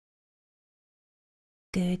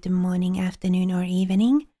Good morning, afternoon, or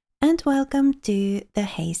evening, and welcome to the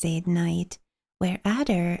Hayseed night, where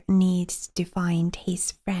Ader needs to find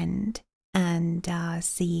his friend and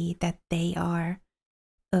see that they are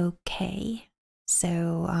okay.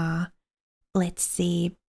 So let's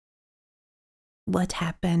see what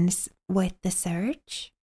happens with the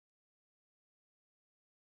search.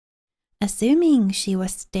 Assuming she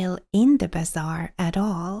was still in the bazaar at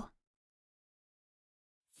all.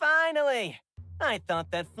 Finally! I thought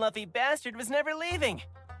that fluffy bastard was never leaving.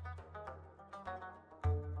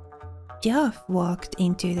 Geoff walked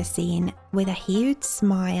into the scene with a huge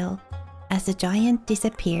smile as the giant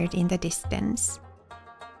disappeared in the distance.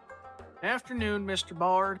 Afternoon, Mr.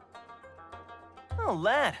 Bard. Oh,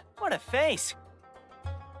 lad, what a face.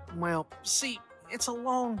 Well, see, it's a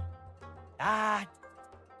long... Not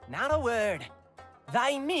a word.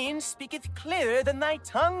 Thy mien speaketh clearer than thy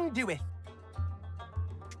tongue doeth.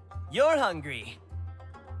 You're hungry.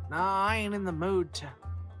 Nah, I ain't in the mood to...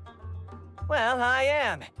 Well, I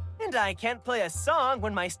am. And I can't play a song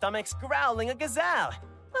when my stomach's growling a gazelle.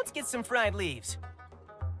 Let's get some fried leaves.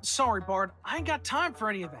 Sorry, Bard. I ain't got time for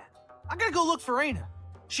any of that. I gotta go look for Aina.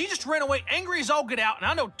 She just ran away angry as all get out, and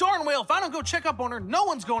I know darn well if I don't go check up on her, no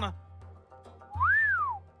one's gonna...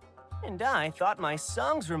 And I thought my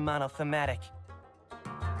songs were monothematic.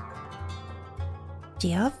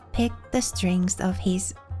 Geoff picked the strings of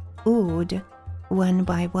his oud one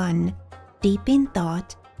by one, deep in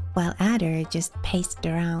thought, while Ader just paced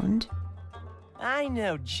around. I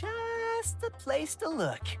know just the place to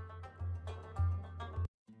look.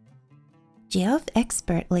 Geoff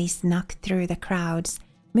expertly snuck through the crowds,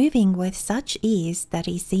 moving with such ease that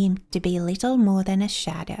he seemed to be little more than a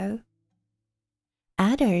shadow.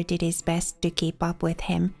 Ader did his best to keep up with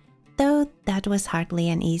him, though that was hardly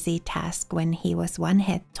an easy task when he was one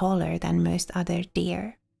head taller than most other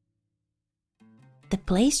deer. The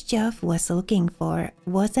place Geoff was looking for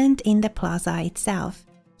wasn't in the plaza itself,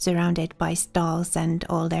 surrounded by stalls and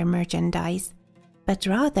all their merchandise, but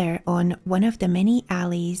rather on one of the many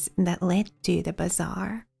alleys that led to the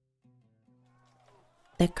bazaar.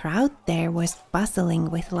 The crowd there was bustling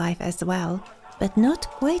with life as well, but not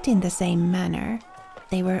quite in the same manner.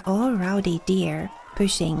 They were all rowdy deer,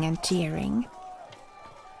 pushing and cheering.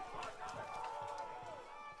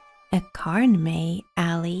 A Carnmay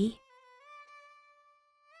alley.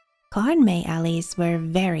 Carnmay alleys were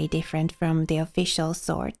very different from the official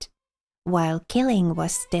sort. While killing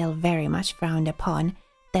was still very much frowned upon,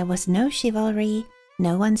 there was no chivalry,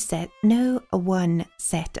 no one set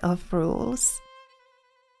of rules.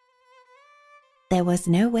 There was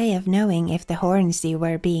no way of knowing if the horns you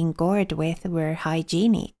were being gored with were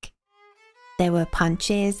hygienic. There were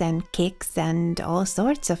punches and kicks and all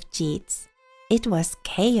sorts of cheats. It was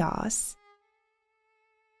chaos.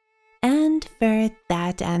 And for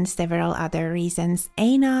that and several other reasons,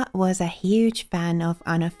 Aina was a huge fan of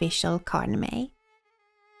unofficial Carnmay.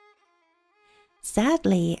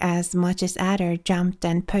 Sadly, as much as Ader jumped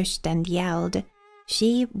and pushed and yelled,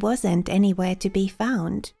 she wasn't anywhere to be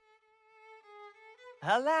found.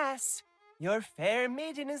 Alas, your fair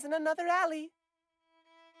maiden is in another alley.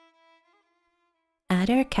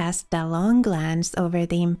 Ader cast a long glance over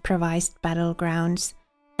the improvised battlegrounds,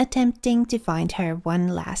 attempting to find her one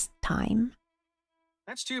last time.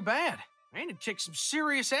 That's too bad. Aina kicked some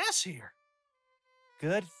serious ass here.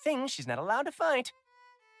 Good thing she's not allowed to fight.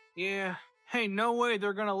 Yeah, ain't no way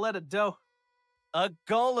they're gonna let it go. A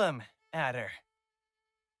golem, Ader.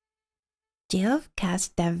 Geoff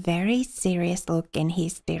cast a very serious look in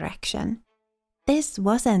his direction. This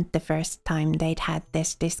wasn't the first time they'd had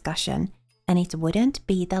this discussion, and it wouldn't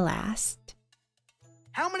be the last.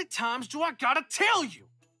 How many times do I gotta tell you?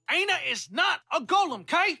 Aina is not a golem,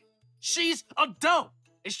 Kay? She's a doe.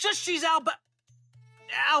 It's just she's a bit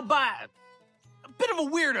of a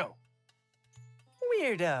weirdo.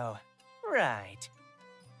 Weirdo, right.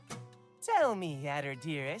 Tell me, Ader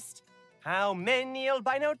dearest, how many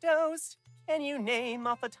albino does can you name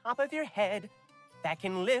off the top of your head that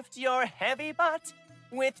can lift your heavy butt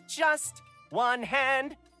with just one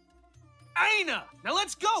hand? Aina! Now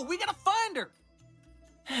let's go! We gotta find her!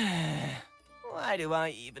 Why do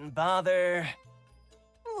I even bother?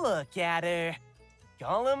 Look at her.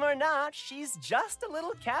 Golem or not, she's just a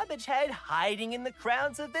little cabbage head hiding in the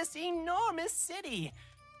crowds of this enormous city.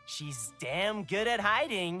 She's damn good at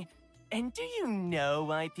hiding. And do you know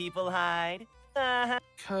why people hide?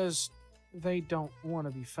 'Cause they don't want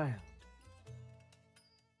to be found.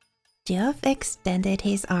 Geoff extended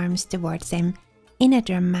his arms towards him in a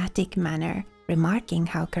dramatic manner, remarking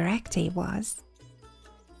how correct he was.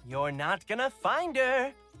 You're not gonna find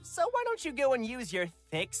her. So why don't you go and use your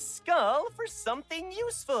thick skull for something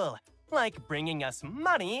useful, like bringing us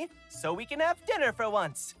money so we can have dinner for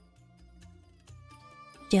once.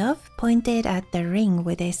 Jove pointed at the ring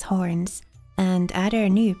with his horns, and Ader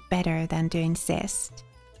knew better than to insist.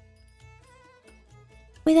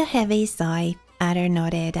 With a heavy sigh, Ader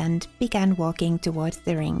nodded and began walking towards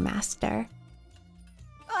the ringmaster.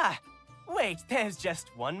 Ah, wait, there's just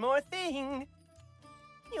one more thing.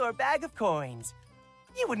 Your bag of coins.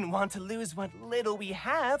 You wouldn't want to lose what little we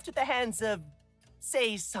have to the hands of,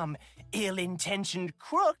 say, some ill-intentioned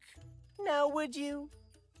crook, now would you?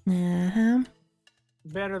 Uh-huh.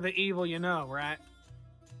 Better the evil you know, right?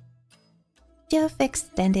 Jove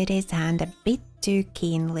extended his hand a bit too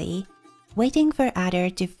keenly, waiting for Ader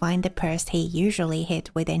to find the purse he usually hid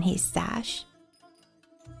within his sash.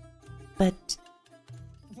 But...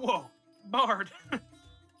 Whoa, Bard.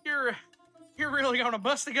 You're really gonna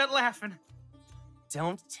bust a gut laughing.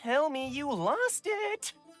 Don't tell me you lost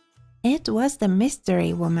it. it was the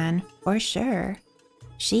mystery woman, for sure.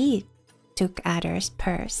 She took Ader's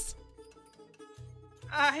purse.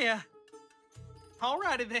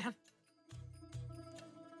 Alrighty then.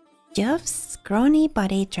 Jove's scrawny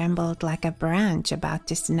body trembled like a branch about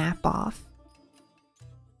to snap off.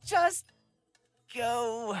 Just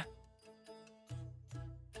go.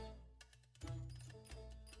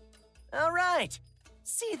 All right.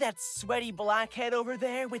 See that sweaty blackhead over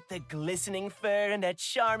there with the glistening fur and a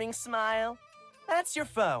charming smile? That's your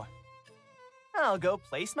foe. I'll go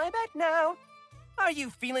place my bet now. Are you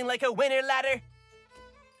feeling like a winner, ladder?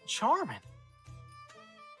 Charming?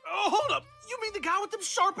 Oh, hold up! You mean the guy with them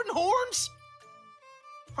sharpened horns?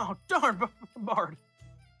 Oh, darn, Bard.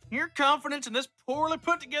 Your confidence in this poorly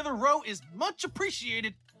put-together row is much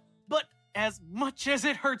appreciated, but as much as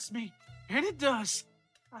it hurts me, and it does,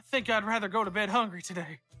 I think I'd rather go to bed hungry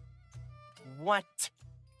today. What?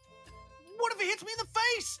 What if he hits me in the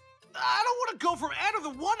face? I don't want to go from Ader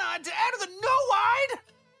the one-eyed to Ader the no-eyed!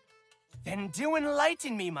 Then do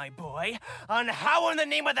enlighten me, my boy, on how in the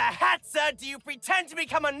name of the Hatsa do you pretend to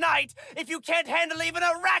become a knight if you can't handle even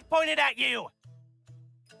a rack pointed at you?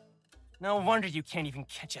 No wonder you can't even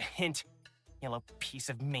catch a hint, yellow piece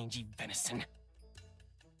of mangy venison.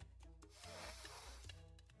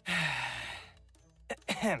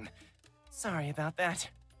 Sorry about that.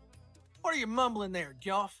 What are you mumbling there,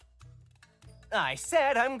 Goff? I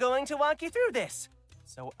said I'm going to walk you through this.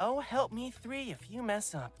 So oh help me three if you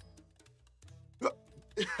mess up.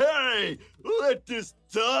 Hey, let this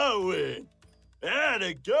star win. And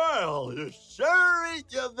a girl, you sure eat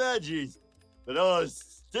your veggies. But those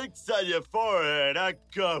sticks on your forehead, I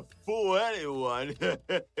can't fool anyone.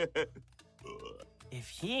 If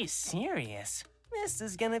he's serious, this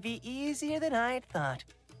is gonna be easier than I'd thought.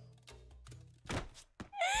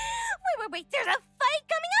 Wait, there's a fight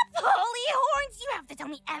coming up? Holy horns, you have to tell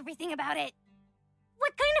me everything about it.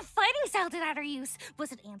 What kind of fighting style did Ader use?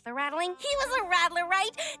 Was it antler rattling? He was a rattler, right?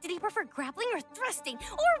 Did he prefer grappling or thrusting?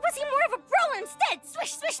 Or was he more of a brawler instead?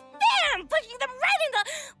 Swish, swish, bam! Pushing them right in the...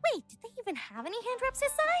 Wait, did they even have any hand reps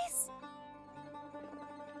his size?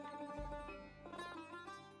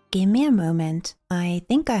 Give me a moment. I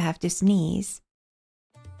think I have to sneeze.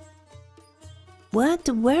 What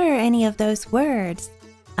were any of those words?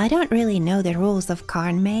 I don't really know the rules of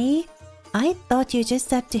Karnmei. I thought you just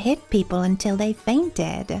had to hit people until they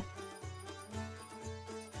fainted.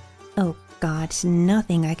 Oh god,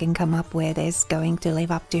 nothing I can come up with is going to live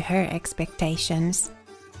up to her expectations.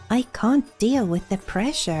 I can't deal with the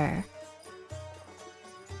pressure.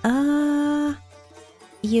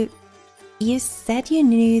 You said you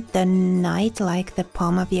knew the knight like the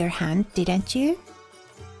palm of your hand, didn't you?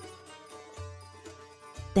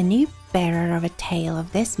 The new bearer of a tale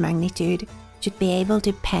of this magnitude should be able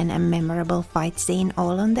to pen a memorable fight scene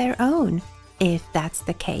all on their own. If that's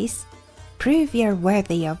the case, prove you're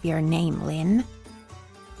worthy of your name, Lynn.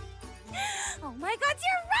 Oh my god,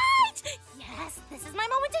 you're right! Yes, this is my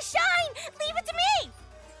moment to shine! Leave it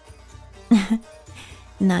to me!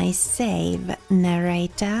 Nice save,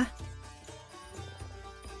 narrator.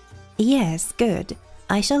 Yes, good.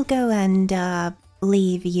 I shall go and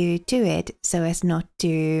leave you to it so as not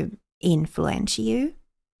to influence you.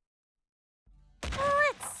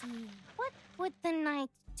 Let's see, what would the knight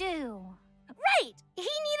do? Right! He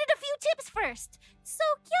needed a few tips first. So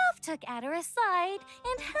Gyoff took Ader aside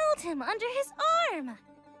and held him under his arm.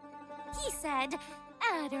 He said,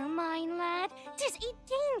 Ader, mine lad, 'tis a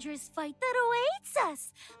dangerous fight that awaits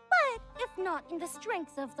us. But if not in the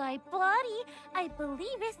strength of thy body, I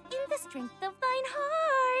believeth in the strength of thine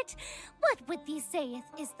heart. What would thee saith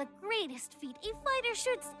is the greatest feat a fighter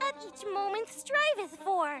should at each moment striveth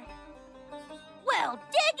for? Well,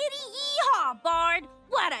 diggity yee-haw, Bard!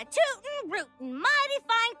 What a tootin', rootin', mighty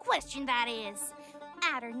fine question that is!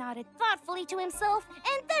 Ader nodded thoughtfully to himself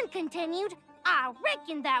and then continued, I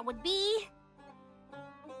reckon that would be...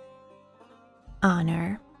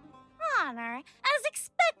 Honor. Honor, as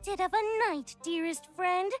expected of a knight, dearest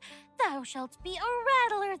friend. Thou shalt be a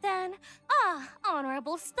rattler then. Ah,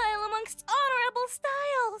 honorable style amongst honorable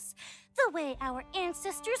styles. The way our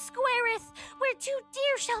ancestors squareth, where two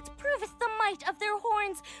deer shalt proveth the might of their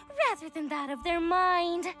horns rather than that of their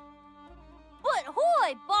mind. But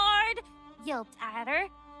hoy, Bard, yelped Ader.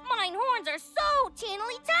 Mine horns are so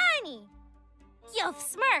teeny tiny. You've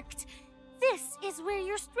smirked. This is where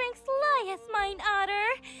your strength lieth, mine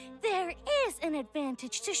Ader. There is an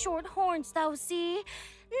advantage to short horns, thou see.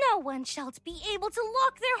 No one shalt be able to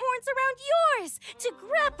lock their horns around yours to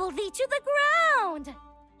grapple thee to the ground.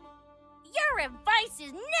 Your advice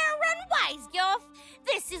is ne'er unwise, Yoff.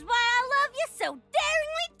 This is why I love you so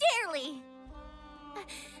daringly dearly.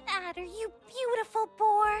 Ader, you beautiful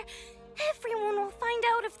boar. Everyone will find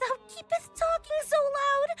out if thou keepeth talking so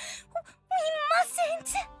loud. We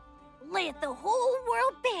mustn't. Let the whole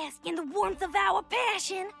world bask in the warmth of our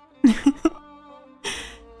passion.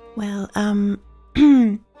 Well,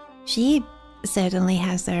 she certainly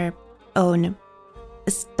has her own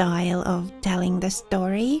style of telling the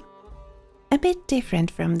story. A bit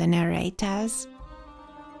different from the narrators.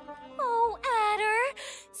 Oh, Ader!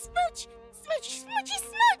 Smooch! Smoochy, smoochy,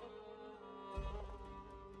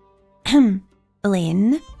 smooch!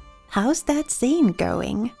 Lynn, how's that scene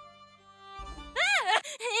going?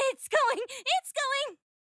 It's going!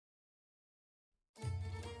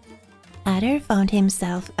 Ader found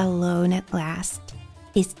himself alone at last,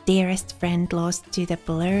 his dearest friend lost to the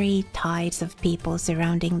blurry tides of people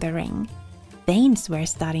surrounding the ring. Veins were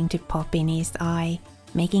starting to pop in his eye,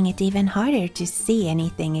 making it even harder to see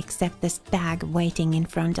anything except the stag waiting in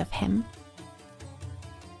front of him.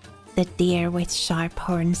 The deer with sharp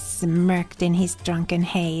horns smirked in his drunken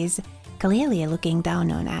haze, clearly looking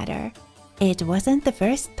down on Ader. It wasn't the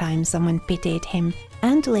first time someone pitied him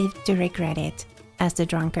and lived to regret it, as the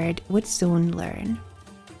drunkard would soon learn.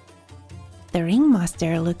 The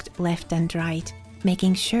ringmaster looked left and right,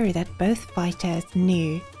 making sure that both fighters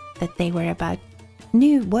knew what they were about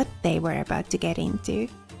to get into.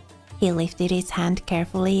 He lifted his hand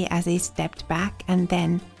carefully as he stepped back and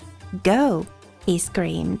then, "Go!" he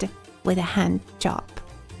screamed with a hand chop.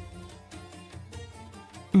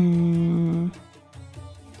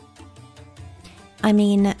 I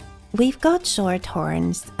mean, we've got short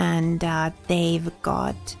horns and they've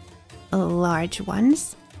got large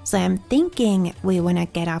ones. So I'm thinking we want to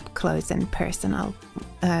get up close and personal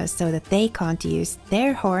so that they can't use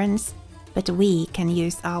their horns, but we can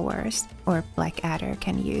use ours, or like Ader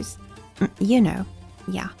can use, you know,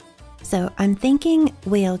 yeah. So I'm thinking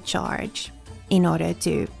we'll charge in order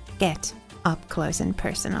to get up close and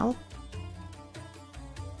personal.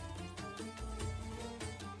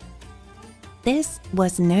 This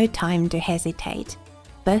was no time to hesitate.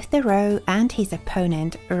 Both the roe and his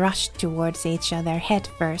opponent rushed towards each other head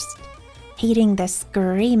first, heeding the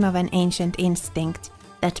scream of an ancient instinct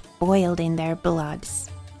that boiled in their bloods.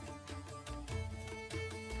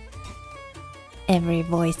 Every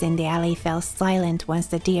voice in the alley fell silent once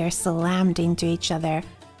the deer slammed into each other,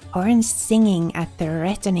 horns singing a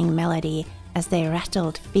threatening melody as they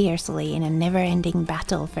rattled fiercely in a never-ending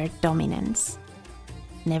battle for dominance.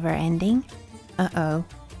 Never-ending? Uh-oh.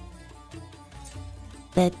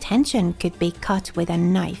 The tension could be cut with a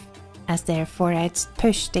knife as their foreheads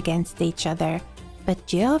pushed against each other, but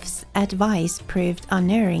Geoff's advice proved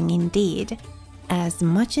unerring indeed. As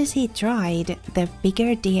much as he tried, the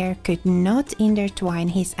bigger deer could not intertwine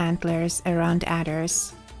his antlers around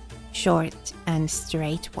Ader's short and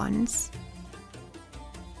straight ones.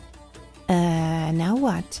 Now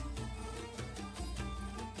what?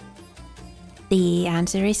 The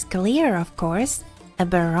answer is clear, of course. A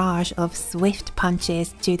barrage of swift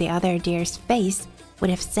punches to the other deer's face would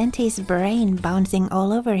have sent his brain bouncing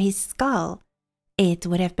all over his skull. It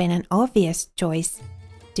would have been an obvious choice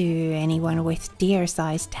to anyone with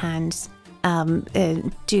deer-sized hands,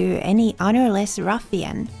 to any honorless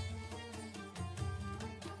ruffian.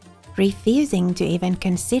 Refusing to even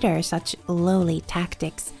consider such lowly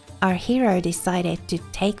tactics, our hero decided to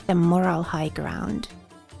take the moral high ground.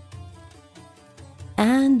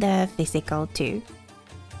 And the physical too.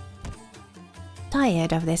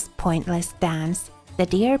 Tired of this pointless dance, the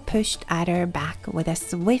deer pushed Ader back with a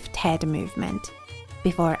swift head movement.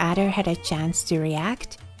 Before Ader had a chance to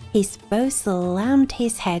react, his foe slammed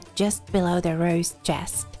his head just below the roe's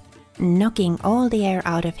chest, knocking all the air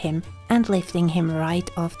out of him and lifting him right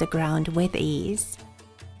off the ground with ease.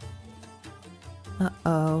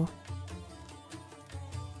 Uh-oh.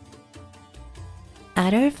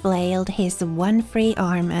 Ader flailed his one free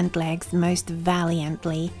arm and legs most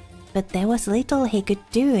valiantly, but there was little he could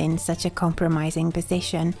do in such a compromising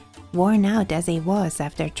position, worn out as he was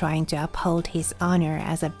after trying to uphold his honor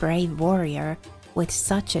as a brave warrior with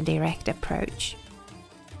such a direct approach.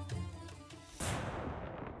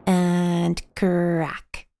 And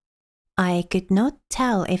crack. I could not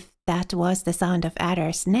tell if that was the sound of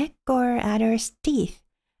Ader's neck or Ader's teeth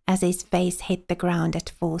as his face hit the ground at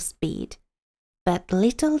full speed. But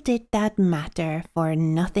little did that matter, for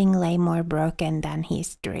nothing lay more broken than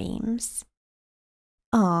his dreams.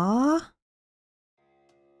 Aww.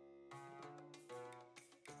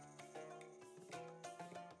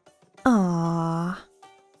 Aww.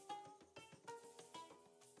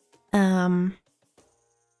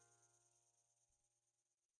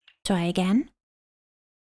 Try again.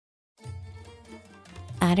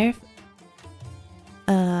 Ader.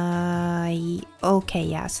 Okay,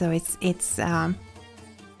 yeah, so it's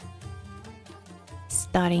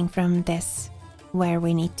starting from this where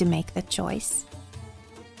we need to make the choice.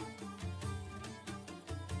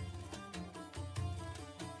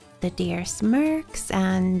 The deer smirks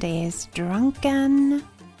and is drunken.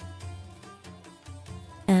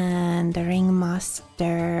 And the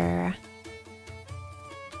ringmaster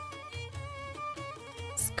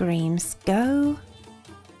screams go.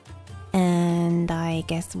 And I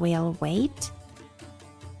guess we'll wait.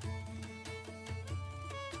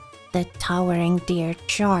 The towering deer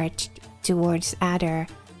charged towards Ader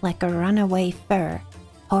like a runaway foe,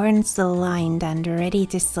 horns aligned and ready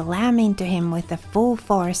to slam into him with the full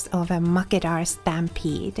force of a Muckadar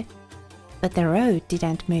stampede. But the roe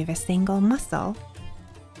didn't move a single muscle.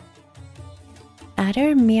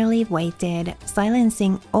 Ader merely waited,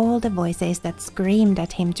 silencing all the voices that screamed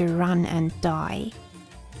at him to run and die.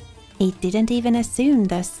 He didn't even assume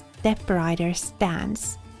the step rider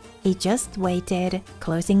stance. He just waited,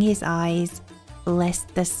 closing his eyes,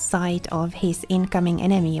 lest the sight of his incoming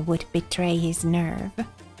enemy would betray his nerve.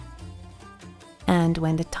 And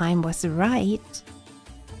when the time was right,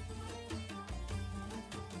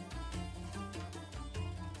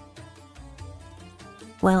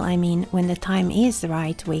 well, I mean, when the time is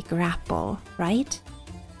right, we grapple, right?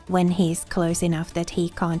 When he's close enough that he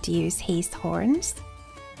can't use his horns.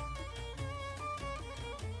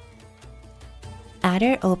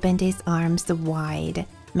 Ader opened his arms wide,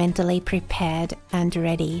 mentally prepared and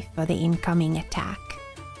ready for the incoming attack.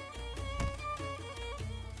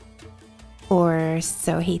 Or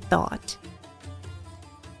so he thought.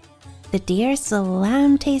 The deer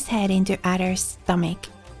slammed his head into Ader's stomach,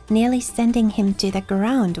 nearly sending him to the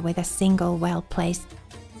ground with a single well-placed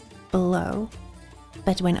blow.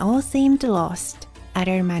 But when all seemed lost,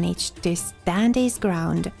 Ader managed to stand his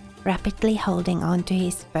ground, rapidly holding on to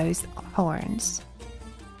his foe's horns.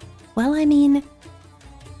 Well, I mean,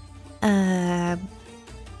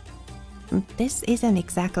 this isn't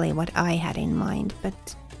exactly what I had in mind,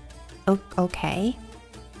 but okay.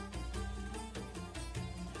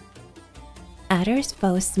 Ader's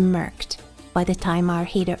foe smirked. By the time our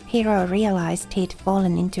hero realized he'd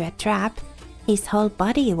fallen into a trap, his whole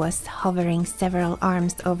body was hovering several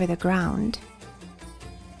arms over the ground.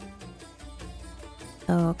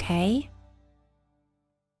 Okay.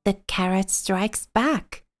 The carrot strikes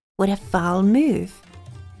back. What a foul move.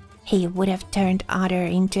 He would have turned Ader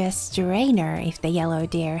into a strainer if the yellow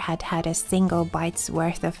deer had had a single bite's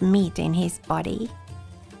worth of meat in his body.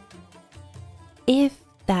 If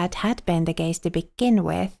that had been the case to begin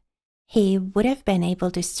with, he would have been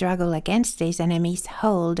able to struggle against his enemy's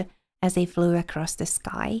hold as he flew across the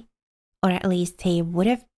sky. Or at least he would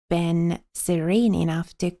have been serene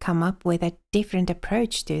enough to come up with a different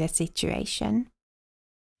approach to the situation.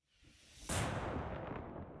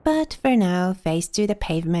 But for now, face to the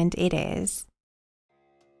pavement it is.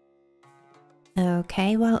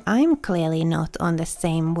 Okay, well, I'm clearly not on the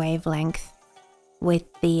same wavelength with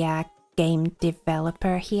the game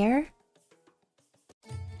developer here.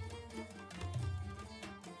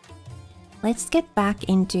 Let's get back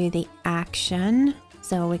into the action.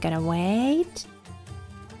 So we gotta wait.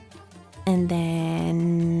 And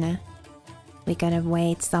then we gotta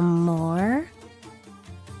wait some more.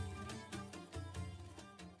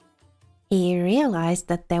 He realized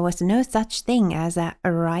that there was no such thing as a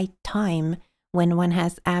right time when one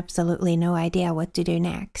has absolutely no idea what to do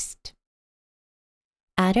next.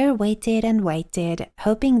 Ader waited and waited,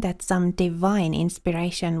 hoping that some divine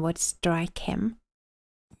inspiration would strike him.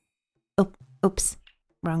 Oops,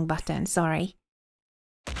 wrong button, sorry.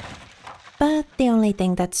 But the only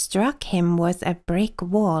thing that struck him was a brick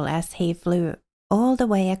wall as he flew all the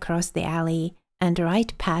way across the alley and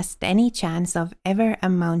right past any chance of ever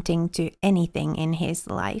amounting to anything in his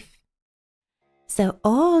life. So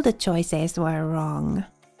all the choices were wrong.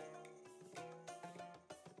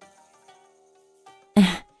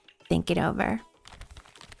 Think it over.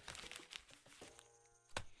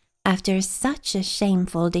 After such a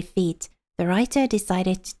shameful defeat, the writer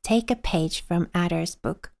decided to take a page from Ader's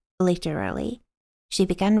book, literally. She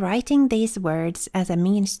began writing these words as a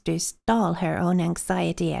means to stall her own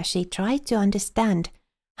anxiety as she tried to understand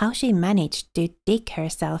how she managed to dig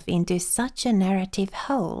herself into such a narrative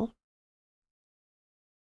hole.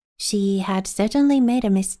 She had certainly made a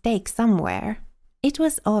mistake somewhere. It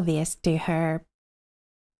was obvious to her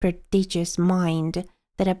prodigious mind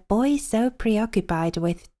that a boy so preoccupied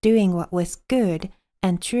with doing what was good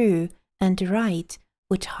and true and right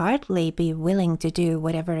would hardly be willing to do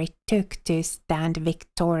whatever it took to stand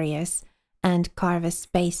victorious and carve a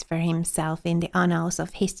space for himself in the annals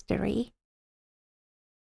of history.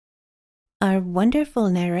 Our wonderful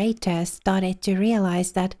narrator started to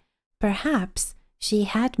realize that perhaps she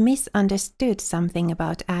had misunderstood something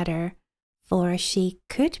about Ader, for she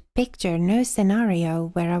could picture no scenario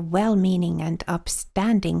where a well-meaning and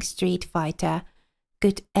upstanding street fighter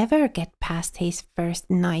could ever get past his first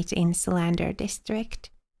night in Slander District.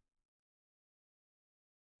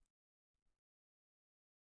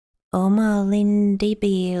 Oma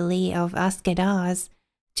Lindibili of Askedaz,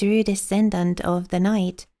 true descendant of the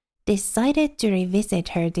night, decided to revisit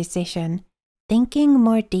her decision, thinking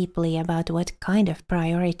more deeply about what kind of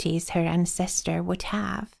priorities her ancestor would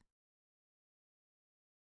have.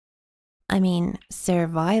 I mean,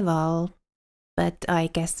 survival, but I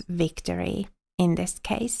guess victory, in this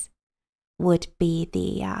case, would be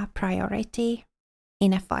the priority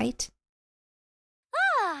in a fight.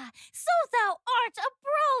 Ah, so thou art a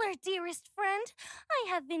brawler, dearest friend. I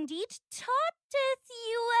have indeed taughteth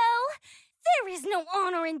you well. There is no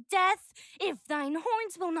honor in death. If thine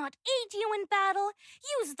horns will not aid you in battle,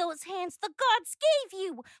 use those hands the gods gave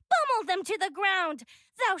you. Pummel them to the ground.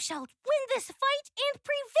 Thou shalt win this fight and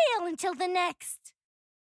prevail until the next.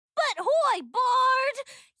 But hoy, bard,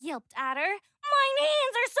 yelped Ader. Mine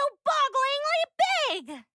hands are so bogglingly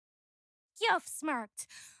big. Yuff smirked.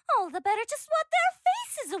 All the better to swat their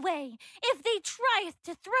faces away. If they trieth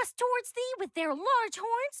to thrust towards thee with their large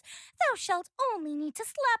horns, thou shalt only need to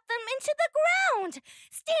slap them into the ground.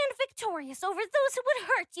 Stand victorious over those who would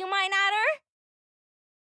hurt you, mine Ader.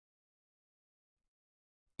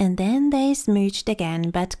 And then they smooched again,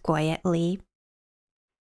 but quietly.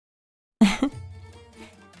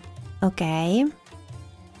 Okay.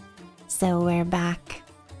 So we're back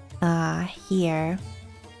here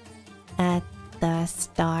at the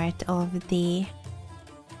start of the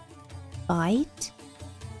fight.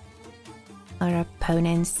 Our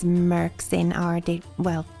opponent smirks in our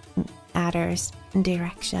Ader's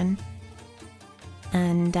direction,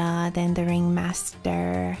 and then the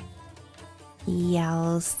ringmaster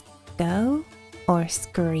yells go or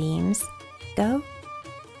screams go,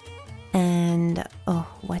 and oh,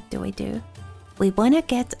 what do? We want to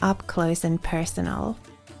get up close and personal.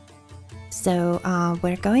 So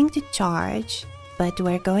we're going to charge, but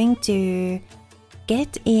we're going to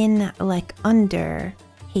get in like under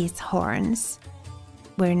his horns.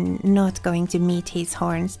 We're not going to meet his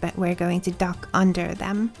horns, but we're going to duck under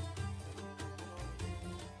them.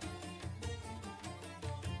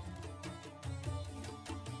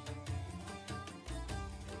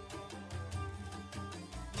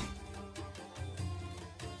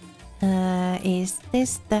 Is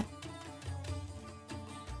this the...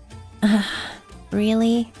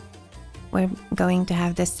 really? We're going to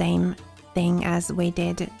have the same thing as we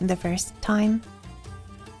did the first time?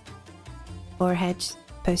 Foreheads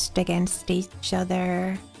pushed against each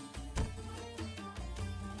other.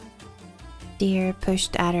 Deer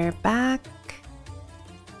pushed Ader back.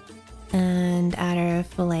 And Ader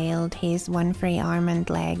flailed his one free arm and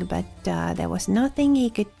leg, but there was nothing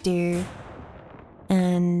he could do.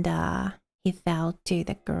 And he fell to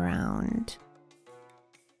the ground.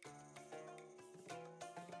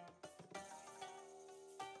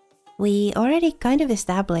 We already kind of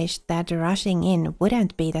established that rushing in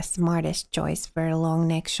wouldn't be the smartest choice for a long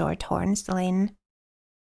neck short horns, Lynn.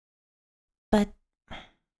 But,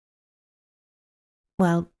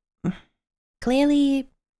 well, clearly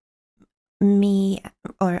me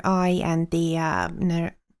or I and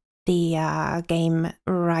the game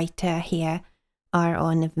writer here are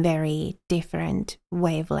on very different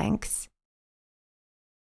wavelengths.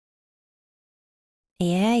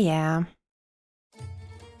 Yeah.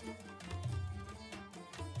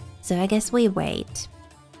 So I guess we wait.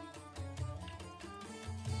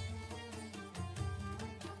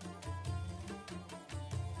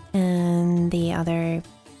 And the other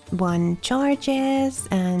one charges,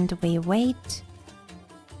 and we wait.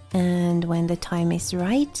 And when the time is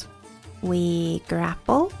right, we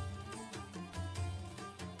grapple.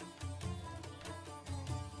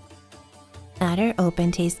 Ader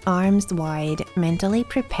opened his arms wide, mentally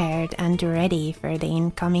prepared and ready for the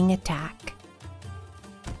incoming attack.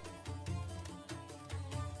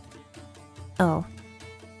 Oh.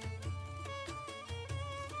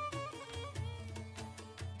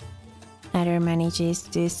 Ader manages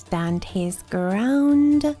to stand his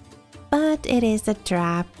ground, but it is a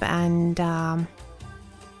trap and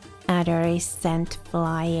Ader is sent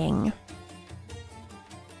flying.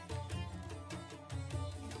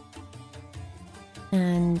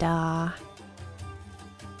 And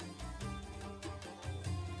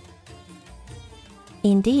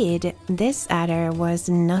indeed, this Ader was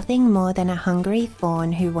nothing more than a hungry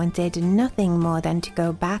fawn who wanted nothing more than to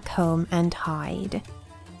go back home and hide.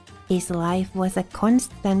 His life was a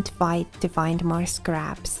constant fight to find more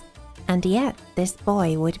scraps, and yet this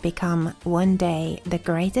boy would become one day the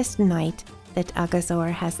greatest knight that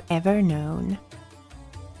Agazor has ever known.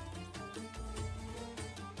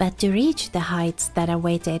 But to reach the heights that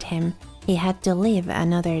awaited him, he had to live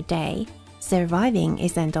another day. Surviving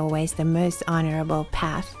isn't always the most honorable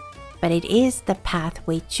path, but it is the path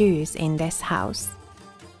we choose in this house.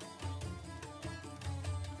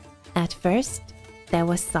 At first, there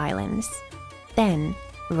was silence, then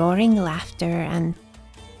roaring laughter and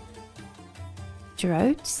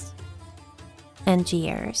throats and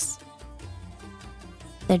jeers.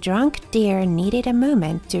 The drunk deer needed a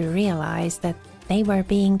moment to realize that they were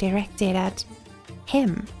being directed at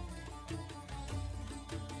him.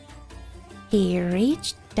 He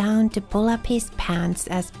reached down to pull up his pants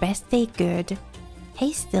as best he could,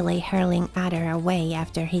 hastily hurling Ader away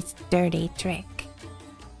after his dirty trick.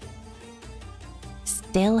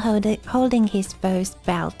 Still holding his foe's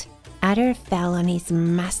belt, Ader fell on his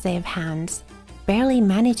massive hands, barely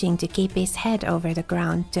managing to keep his head over the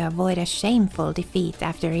ground to avoid a shameful defeat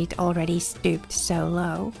after he'd already stooped so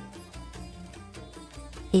low.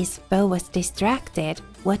 His foe was distracted.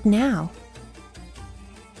 What now?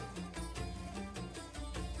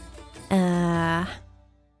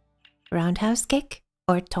 Roundhouse kick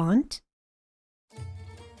or taunt?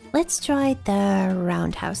 Let's try the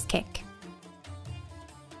roundhouse kick.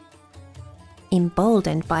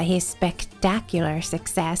 Emboldened by his spectacular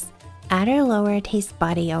success, Ader lowered his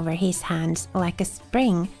body over his hands like a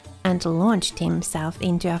spring and launched himself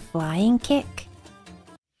into a flying kick.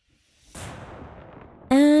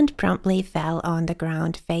 And promptly fell on the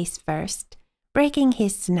ground face first, breaking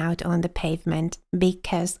his snout on the pavement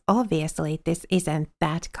because obviously this isn't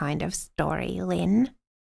that kind of story, Lynn.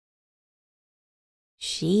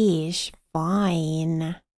 Sheesh,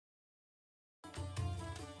 fine.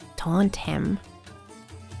 Taunt him.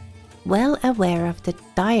 Well aware of the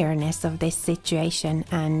direness of this situation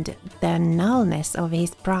and the nullness of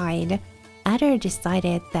his pride, Ader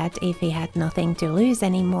decided that if he had nothing to lose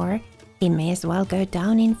anymore, he may as well go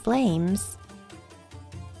down in flames.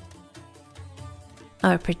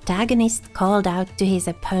 Our protagonist called out to his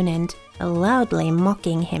opponent, loudly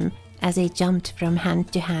mocking him as he jumped from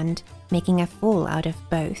hand to hand, making a fool out of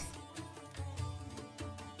both.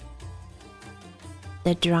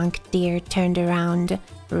 The drunk deer turned around,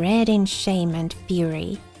 red in shame and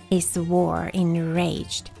fury. He swore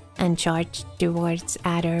enraged and charged towards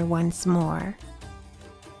Ader once more,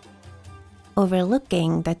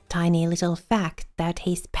 overlooking the tiny little fact that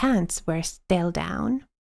his pants were still down.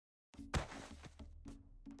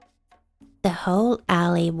 The whole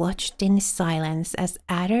alley watched in silence as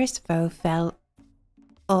Ader's foe fell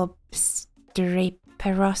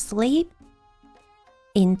obstreperously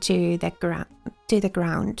into the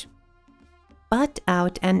ground, butt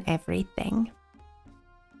out and everything.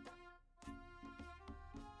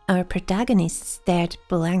 Our protagonist stared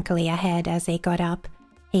blankly ahead as he got up,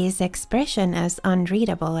 his expression as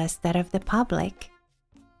unreadable as that of the public.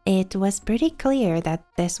 It was pretty clear that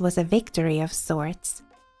this was a victory of sorts.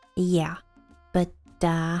 Yeah, but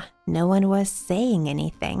no one was saying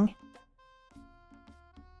anything.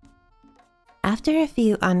 After a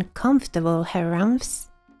few uncomfortable harumphs,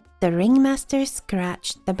 the ringmaster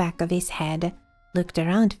scratched the back of his head, looked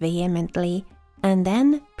around vehemently, and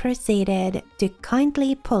then proceeded to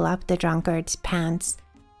kindly pull up the drunkard's pants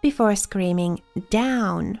before screaming,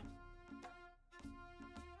 "Down!"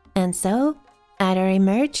 And so, Ader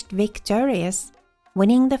emerged victorious,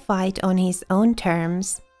 winning the fight on his own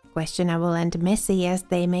terms, questionable and messy as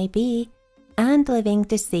they may be, and living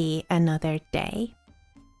to see another day.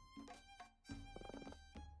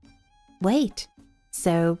 Wait,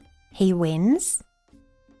 so he wins?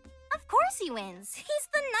 Of course he wins. He's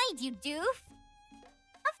the knight, you doof.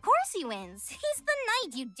 Of course he wins. He's the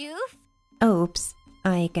knight, you doof. Oops,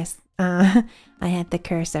 I guess I had the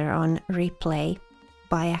cursor on replay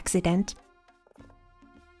by accident.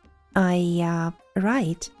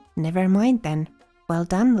 Right. Never mind then. Well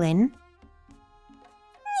done, Lynn.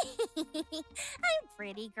 I'm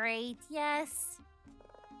pretty great, yes.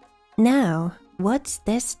 Now, what's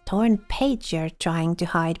this torn page you're trying to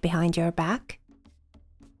hide behind your back?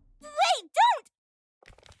 Wait, don't!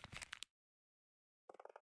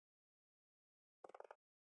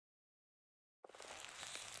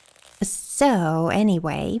 So,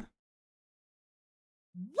 anyway.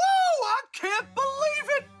 Whoa! I can't believe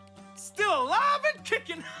it! Still alive and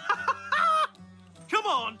kicking! Come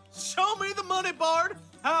on, show me the money, Bard!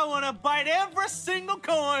 I want to bite every single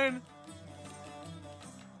coin!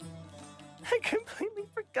 I completely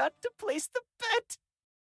forgot to place the bet.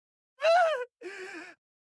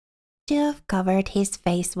 Geoff covered his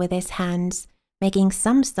face with his hands, making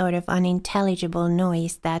some sort of unintelligible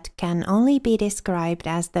noise that can only be described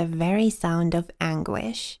as the very sound of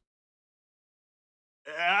anguish.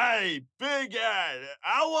 Hey, Big Ed,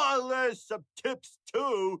 I want to learn some tips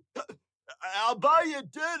too. I'll buy you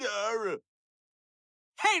dinner.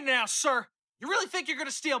 Hey now, sir! You really think you're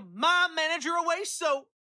gonna steal my manager away, so...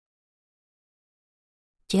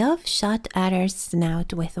 Geoff shut Ader's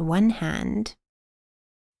snout with one hand.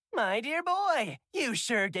 My dear boy, you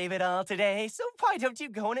sure gave it all today, so why don't you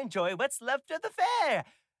go and enjoy what's left of the fair?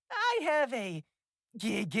 I have a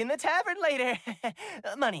gig in the tavern later.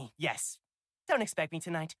 Money, yes. Don't expect me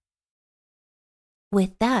tonight.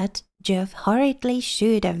 With that, Geoff hurriedly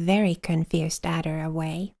shooed a very confused Ader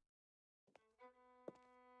away.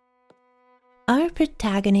 Our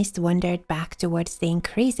protagonist wandered back towards the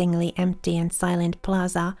increasingly empty and silent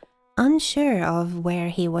plaza, unsure of where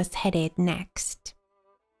he was headed next.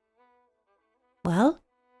 Well,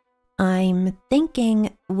 I'm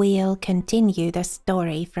thinking we'll continue the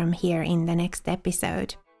story from here in the next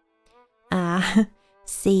episode.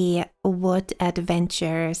 See what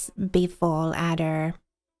adventures befall Ader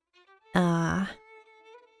after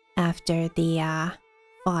the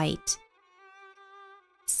fight.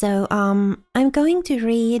 So I'm going to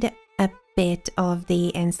read a bit of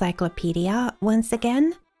the encyclopedia once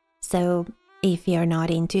again. So if you're not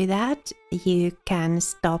into that, you can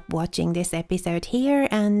stop watching this episode here,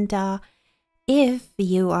 and if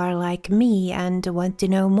you are like me and want to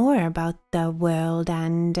know more about the world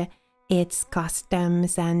and its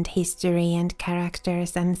customs and history and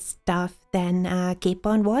characters and stuff, then keep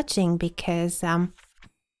on watching, because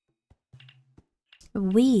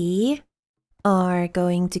we are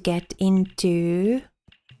going to get into...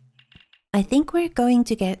 I think we're going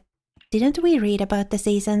to get... Didn't we read about the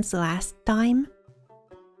seasons last time?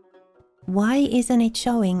 Why isn't it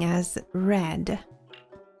showing as red?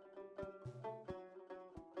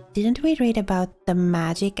 Didn't we read about the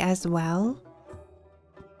magic as well?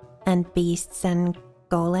 And beasts and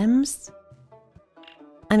golems?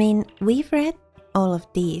 I mean, we've read all of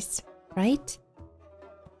these, right?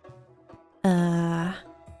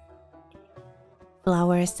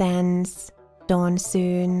 Flower Sense, Dawn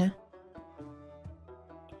Soon,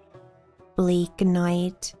 Bleak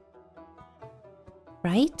Night,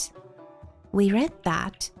 right? We read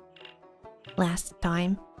that last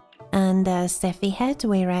time. And Sephi Head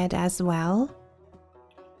we read as well.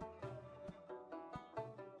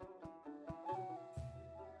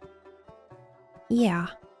 Yeah.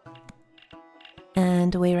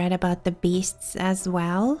 And we read about the beasts as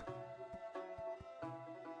well.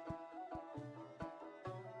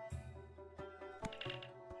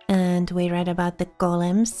 And we read about the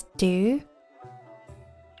golems too.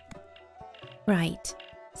 Right.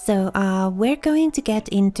 So we're going to get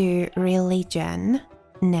into religion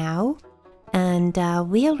now. And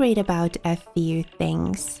we'll read about a few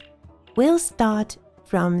things. We'll start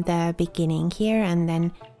from the beginning here, and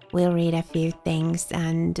then we'll read a few things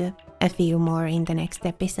and a few more in the next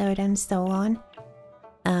episode and so on.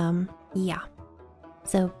 Yeah.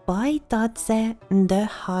 So Baitadse, the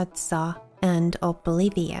Hadza, and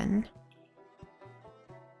Oblivion.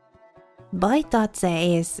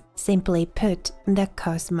 Baitadse is, simply put, the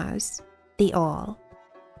cosmos, the all.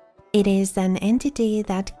 It is an entity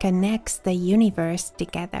that connects the universe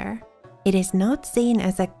together. It is not seen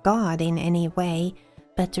as a god in any way,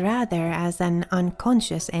 but rather as an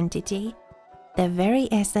unconscious entity, the very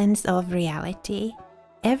essence of reality,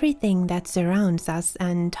 everything that surrounds us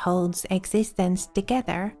and holds existence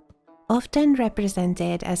together, often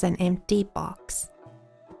represented as an empty box.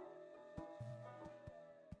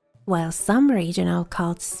 While some regional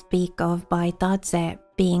cults speak of Baitadze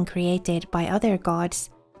being created by other gods,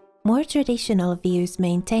 more traditional views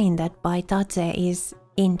maintain that Baitadze is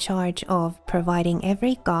in charge of providing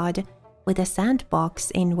every god with a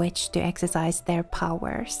sandbox in which to exercise their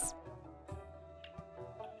powers.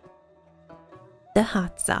 The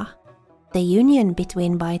Hatsa. The union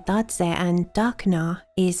between Baitadze and Dakna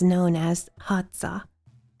is known as Hatsa,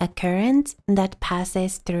 a current that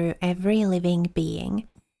passes through every living being,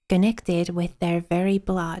 connected with their very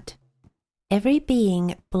blood. Every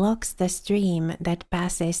being blocks the stream that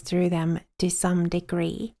passes through them to some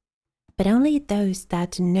degree, but only those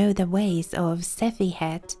that know the ways of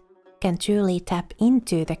Sephihet can truly tap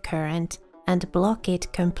into the current and block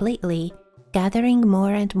it completely, gathering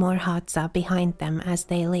more and more Hatsa behind them as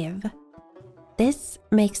they live. This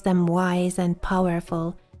makes them wise and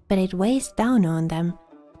powerful, but it weighs down on them,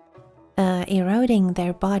 eroding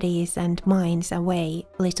their bodies and minds away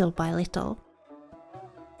little by little.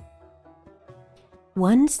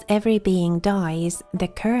 Once every being dies, the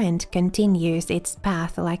current continues its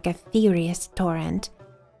path like a furious torrent,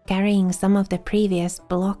 carrying some of the previous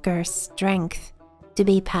blocker's strength to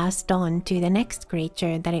be passed on to the next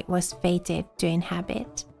creature that it was fated to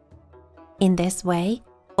inhabit. In this way,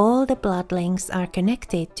 all the bloodlings are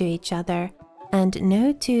connected to each other, and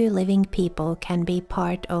no two living people can be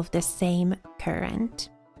part of the same current.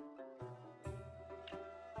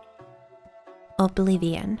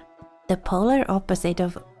 Oblivion. The polar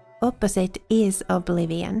opposite is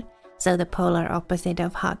oblivion, so the polar opposite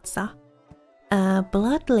of Hatsa.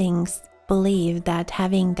 Bloodlings believe that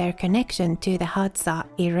having their connection to the Hatsa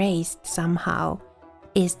erased somehow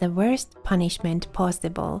is the worst punishment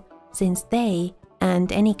possible, since they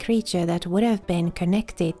and any creature that would have been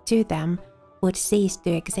connected to them would cease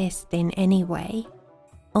to exist in any way.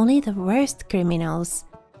 Only the worst criminals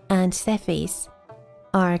and Sephis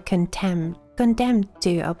are condemned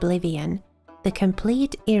to oblivion, the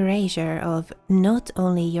complete erasure of not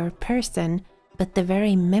only your person, but the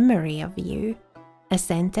very memory of you, a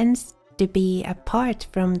sentence to be apart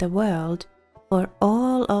from the world for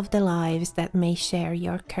all of the lives that may share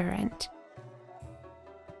your current.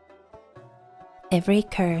 Every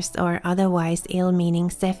curse or otherwise ill-meaning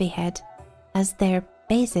Sephihet has their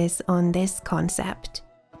basis on this concept,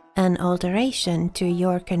 an alteration to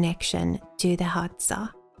your connection to the Hatsa.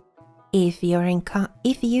 If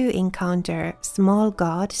you encounter small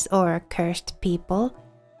gods or cursed people,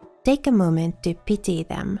 take a moment to pity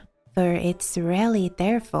them, for it's rarely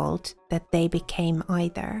their fault that they became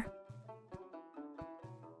either.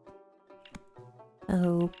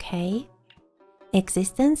 Okay.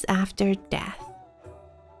 Existence after death.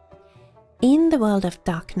 In the world of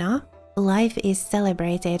Dakna, life is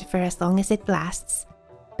celebrated for as long as it lasts,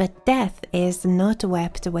 but death is not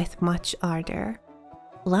wept with much ardor.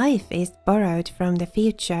 Life is borrowed from the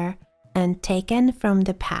future and taken from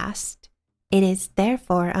the past. It is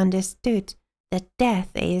therefore understood that death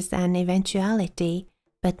is an eventuality,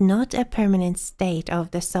 but not a permanent state of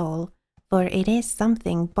the soul, for it is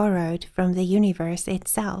something borrowed from the universe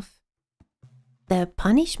itself. The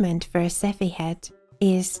punishment for Sephihet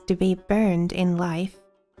is to be burned in life,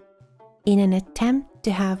 in an attempt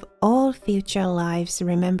to have all future lives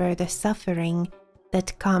remember the suffering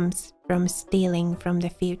that comes from stealing from the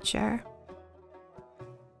future.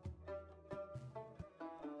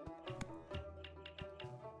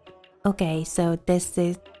 Okay, so this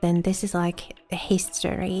is like a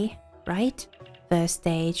history, right? First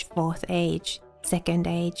age, fourth age, second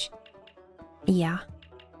age. Yeah.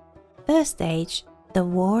 First age, the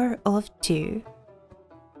War of Two.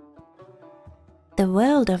 The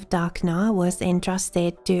world of Dakna was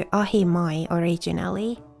entrusted to Ahimai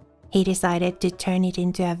originally. He decided to turn it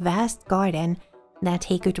into a vast garden that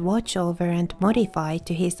he could watch over and modify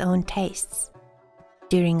to his own tastes.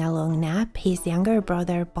 During a long nap, his younger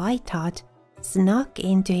brother Baitat snuck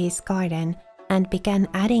into his garden and began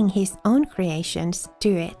adding his own creations to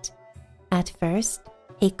it. At first,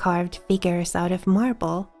 he carved figures out of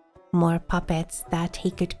marble, more puppets that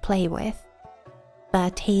he could play with.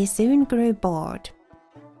 But he soon grew bored.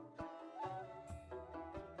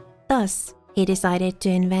 Thus, he decided to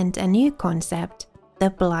invent a new concept, the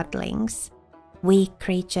bloodlings, weak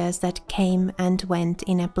creatures that came and went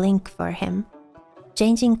in a blink for him,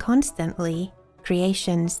 changing constantly,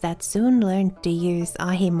 creations that soon learned to use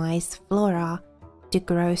Ahimai's flora to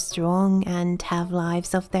grow strong and have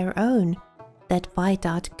lives of their own that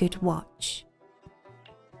Baitat could watch.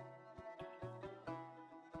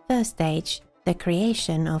 First stage, the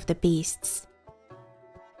creation of the beasts.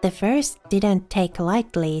 The first didn't take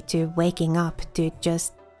lightly to waking up to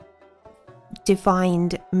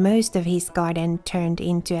find most of his garden turned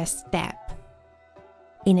into a steppe.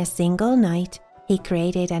 In a single night, he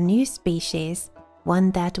created a new species,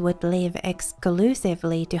 one that would live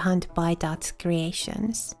exclusively to hunt Baitat's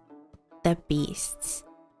creations, the beasts.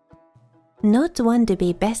 Not one to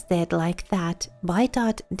be bested like that,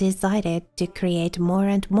 Baitat decided to create more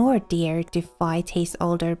and more deer to fight his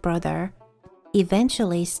older brother,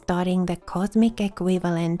 eventually starting the cosmic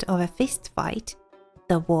equivalent of a fist fight,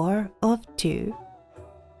 the War of Two.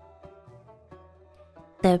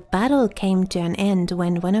 The battle came to an end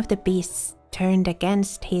when one of the beasts turned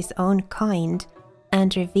against his own kind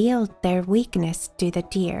and revealed their weakness to the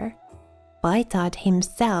deer. Baitat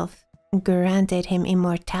himself granted him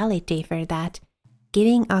immortality for that,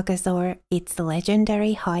 giving Agazor its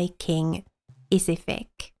legendary High King,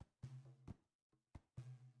 Isifik.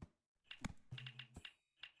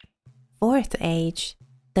 Fourth Age,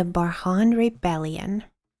 the Barhan Rebellion.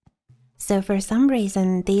 So for some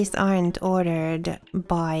reason, these aren't ordered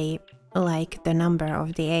by, like, the number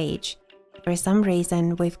of the age. For some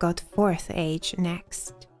reason, we've got 4th Age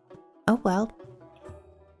next. Oh well.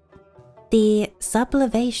 The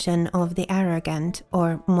sublevation of the arrogant,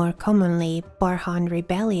 or more commonly, Barhan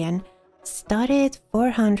Rebellion, started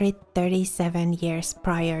 437 years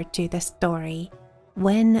prior to the story,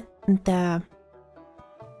 when the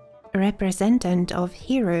representative of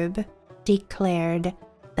Hirub declared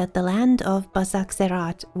that the land of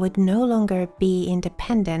Basaxerat would no longer be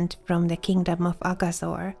independent from the kingdom of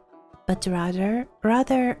Agazor, but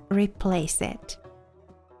rather replace it.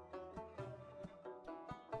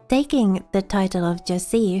 Taking the title of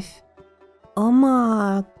Joseph,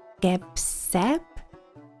 Omagebsep,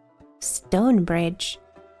 Stonebridge,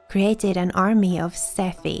 created an army of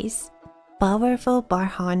Cephis, powerful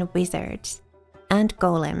Barhan wizards, and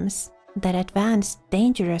golems that advanced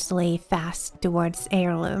dangerously fast towards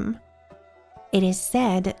Heirloom. It is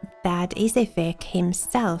said that Isifik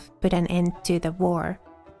himself put an end to the war,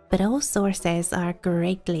 but all sources are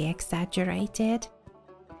greatly exaggerated.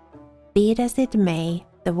 Be it as it may,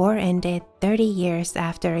 the war ended 30 years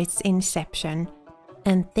after its inception,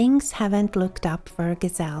 and things haven't looked up for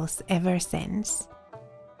gazelles ever since.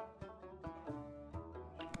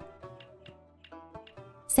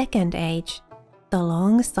 Second Age, the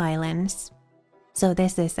Long Silence. So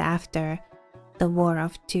this is after the War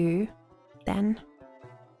of Two, then.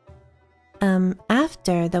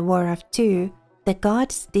 After the War of Two, the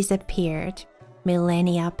gods disappeared.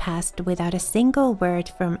 Millennia passed without a single word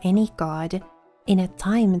from any god, in a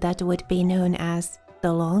time that would be known as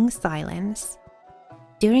the Long Silence.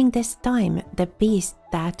 During this time, the beast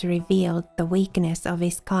that revealed the weakness of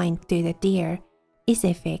his kind to the deer,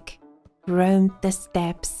 Isifik, roamed the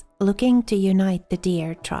steppes looking to unite the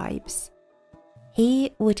deer tribes.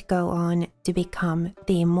 He would go on to become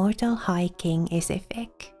the immortal High King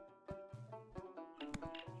Isifik.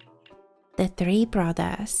 The Three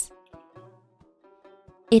Brothers.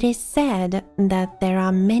 It is said that there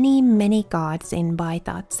are many gods in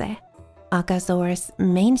Baitatse. Agazor's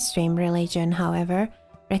mainstream religion, however,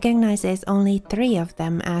 recognizes only 3 of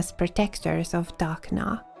them as protectors of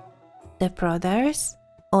Dakna: the brothers,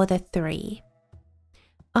 or the 3.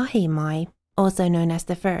 Ahimai, also known as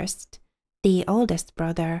the First, the oldest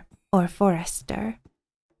brother, or forester,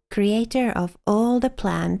 creator of all the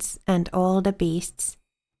plants and all the beasts,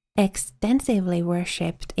 extensively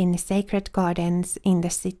worshipped in sacred gardens in the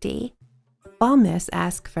city. Farmers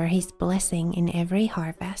ask for his blessing in every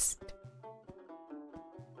harvest.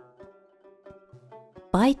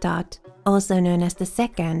 Baitat, also known as the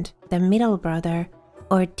Second, the middle brother,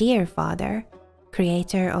 or deer father,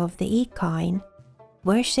 creator of the equine,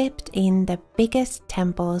 worshipped in the biggest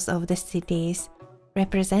temples of the cities,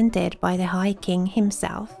 represented by the High King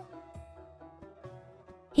himself.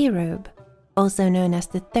 Hirub, also known as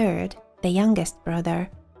the Third, the youngest brother,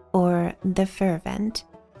 or the Fervent,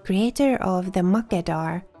 creator of the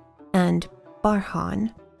Makedar and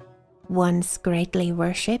Barhan, once greatly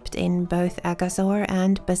worshipped in both Agazor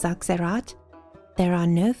and Basaxerat. There are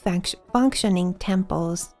no functioning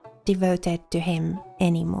temples devoted to him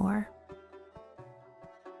anymore.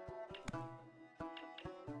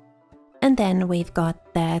 And then we've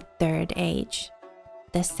got the Third Age,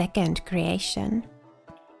 the Second Creation.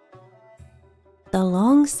 The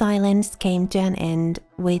Long Silence came to an end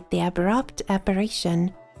with the abrupt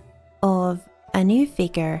apparition of a new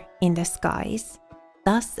figure in the skies.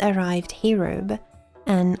 Thus arrived Hirub,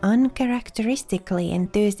 an uncharacteristically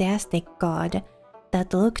enthusiastic god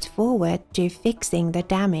that looked forward to fixing the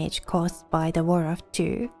damage caused by the War of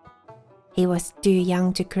Two. He was too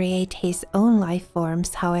young to create his own life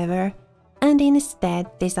forms, however, and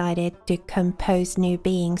instead decided to compose new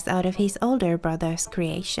beings out of his older brother's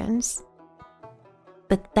creations.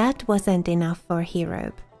 But that wasn't enough for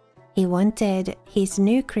Herob. He wanted his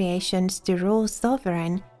new creations to rule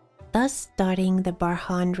sovereign, thus starting the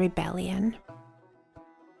Barhan Rebellion.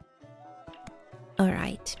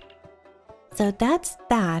 Alright, so that's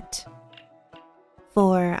that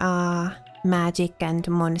for magic and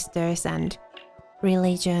monsters and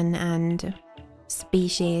religion and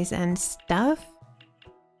species and stuff.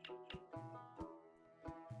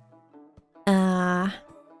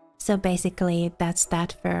 So basically that's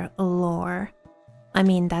that for lore. I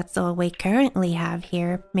mean, that's all we currently have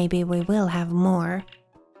here. Maybe we will have more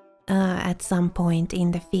at some point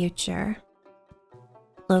in the future.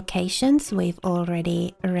 Locations we've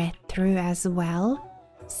already read through as well.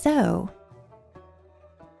 So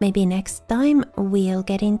maybe next time we'll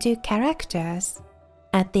get into characters.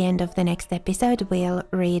 At the end of the next episode, we'll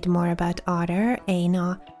read more about Ader,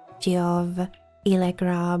 Aina, Geov,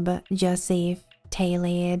 Ilegrab, Joseph,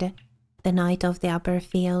 Tailid, the Knight of the Upper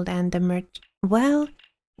Field, and the Well,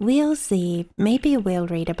 we'll see. Maybe we'll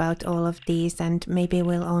read about all of these, and maybe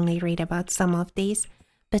we'll only read about some of these.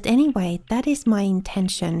 But anyway, that is my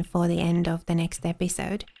intention for the end of the next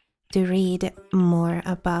episode. To read more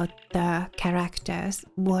about the characters,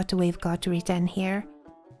 what we've got written here,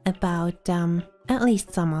 about at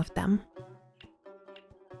least some of them.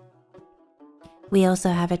 We also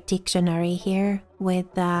have a dictionary here with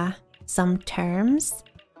some terms.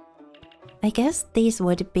 I guess these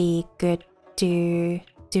would be good to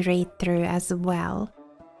read through as well.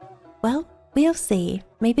 Well, we'll see.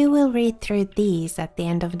 Maybe we'll read through these at the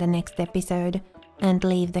end of the next episode and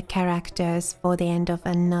leave the characters for the end of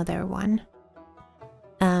another one.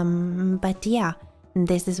 But yeah,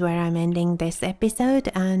 this is where I'm ending this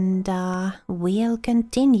episode, and we'll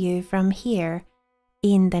continue from here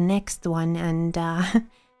in the next one and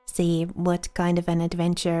see what kind of an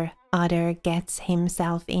adventure Ader gets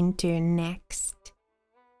himself into next.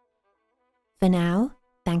 For now,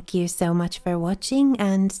 thank you so much for watching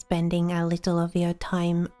and spending a little of your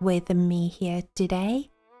time with me here today.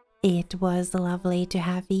 It was lovely to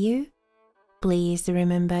have you. Please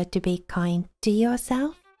remember to be kind to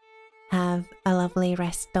yourself. Have a lovely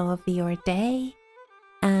rest of your day,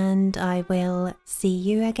 and I will see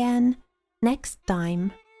you again next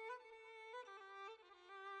time.